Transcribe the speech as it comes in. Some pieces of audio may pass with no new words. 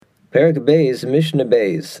Perak Beis, Mishnah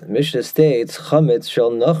Beis. Mishnah states, Chametz shel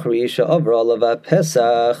Nachri she'avra alav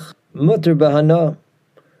Pesach mutter bahana.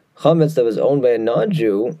 Chametz that was owned by a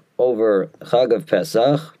non-Jew over Chag of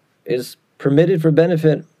Pesach is permitted for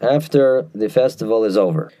benefit after the festival is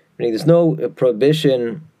over. Meaning there's no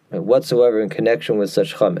prohibition whatsoever in connection with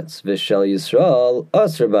such chametz. V'shel Yisrael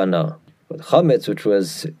asr bana. But chametz, which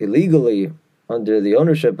was illegally under the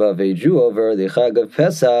ownership of a Jew over the Chag of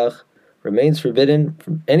Pesach, remains forbidden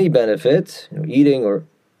from any benefit, eating or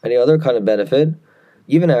any other kind of benefit,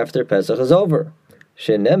 even after Pesach is over.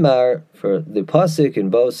 Shenemar, for the pasuk in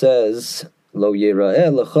Bo says, Lo yira'eh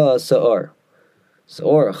lecha sa'or.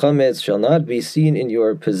 Sa'or, chametz, shall not be seen in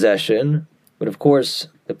your possession. But of course,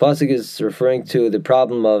 the pasuk is referring to the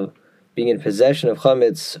problem of being in possession of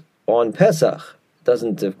chametz on Pesach. It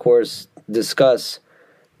doesn't, of course, discuss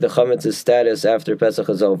the chametz's status after Pesach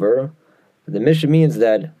is over. The Mishnah means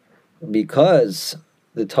that because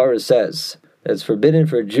the Torah says that it's forbidden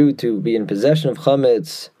for a Jew to be in possession of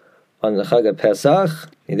chametz on the Chag of Pesach,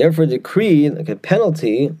 he therefore decreed like a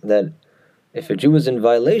penalty that if a Jew was in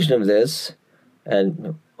violation of this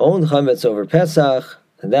and owned chametz over Pesach,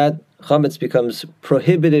 that chametz becomes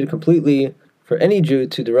prohibited completely for any Jew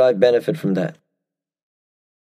to derive benefit from that.